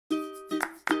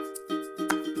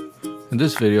In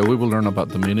this video, we will learn about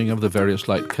the meaning of the various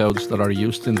light codes that are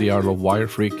used in the Arlo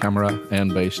Wire-Free camera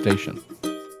and base station.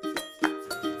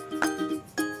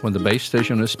 When the base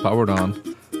station is powered on,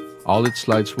 all its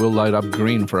lights will light up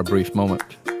green for a brief moment.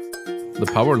 The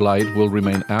power light will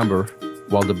remain amber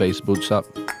while the base boots up.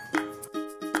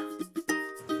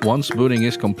 Once booting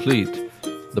is complete,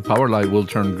 the power light will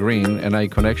turn green and a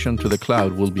connection to the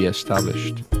cloud will be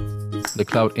established. The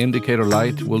cloud indicator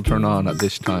light will turn on at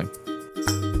this time.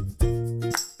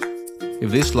 If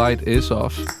this light is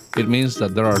off, it means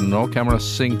that there are no cameras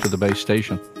synced to the base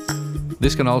station.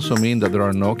 This can also mean that there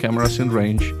are no cameras in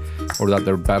range or that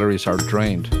their batteries are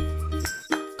drained.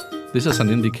 This is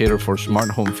an indicator for smart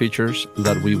home features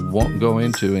that we won't go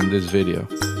into in this video.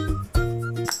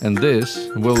 And this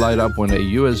will light up when a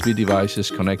USB device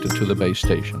is connected to the base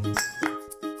station.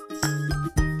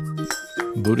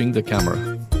 Booting the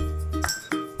camera.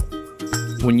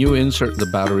 When you insert the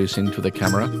batteries into the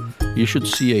camera, you should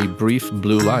see a brief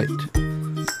blue light.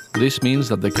 This means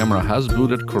that the camera has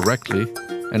booted correctly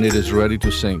and it is ready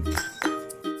to sync.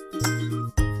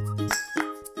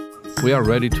 We are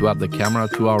ready to add the camera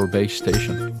to our base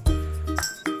station.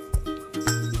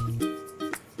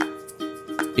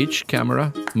 Each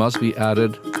camera must be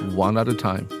added one at a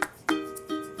time.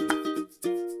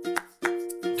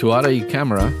 To add a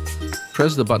camera,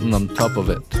 press the button on top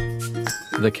of it.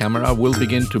 The camera will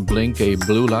begin to blink a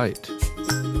blue light.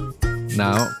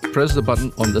 Now, press the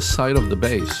button on the side of the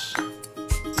base.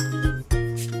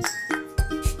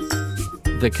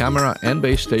 The camera and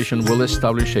base station will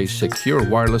establish a secure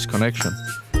wireless connection,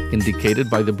 indicated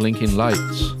by the blinking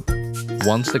lights.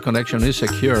 Once the connection is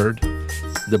secured,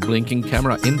 the blinking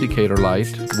camera indicator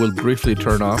light will briefly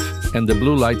turn off and the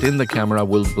blue light in the camera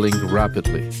will blink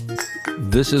rapidly.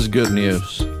 This is good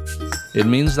news. It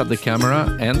means that the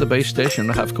camera and the base station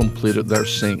have completed their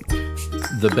sync.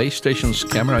 The base station's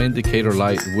camera indicator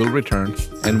light will return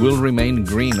and will remain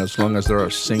green as long as there are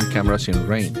sync cameras in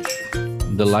range.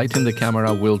 The light in the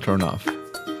camera will turn off.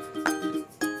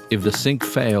 If the sync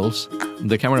fails,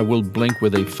 the camera will blink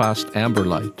with a fast amber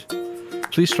light.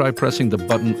 Please try pressing the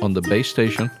button on the base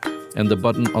station and the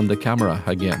button on the camera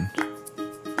again.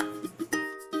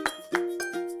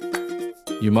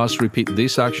 You must repeat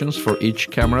these actions for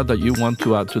each camera that you want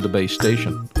to add to the base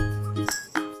station.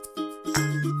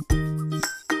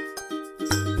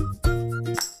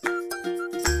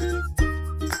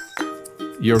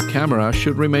 Your camera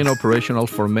should remain operational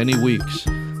for many weeks,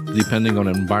 depending on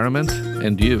environment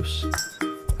and use.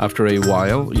 After a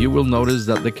while, you will notice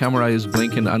that the camera is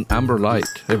blinking an amber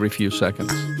light every few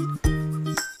seconds.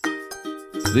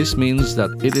 This means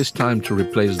that it is time to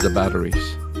replace the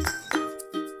batteries.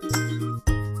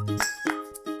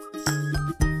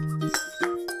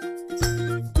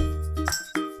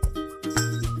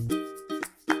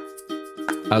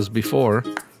 As before,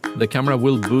 the camera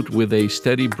will boot with a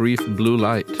steady brief blue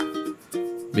light.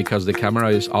 Because the camera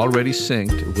is already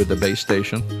synced with the base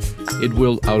station, it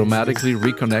will automatically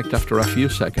reconnect after a few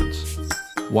seconds.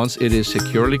 Once it is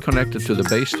securely connected to the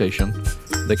base station,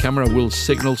 the camera will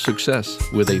signal success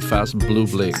with a fast blue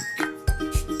blink.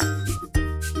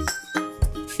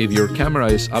 If your camera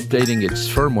is updating its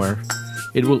firmware,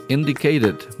 it will indicate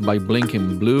it by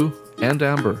blinking blue and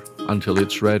amber until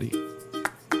it's ready.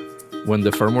 When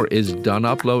the firmware is done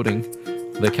uploading,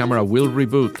 the camera will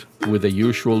reboot with the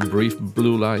usual brief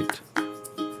blue light.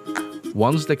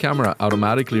 Once the camera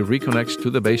automatically reconnects to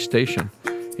the base station,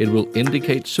 it will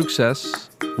indicate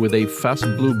success with a fast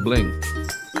blue blink.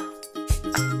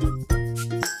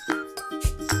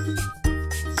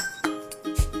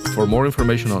 For more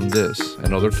information on this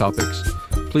and other topics,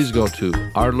 please go to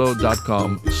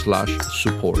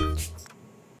arlo.com/support.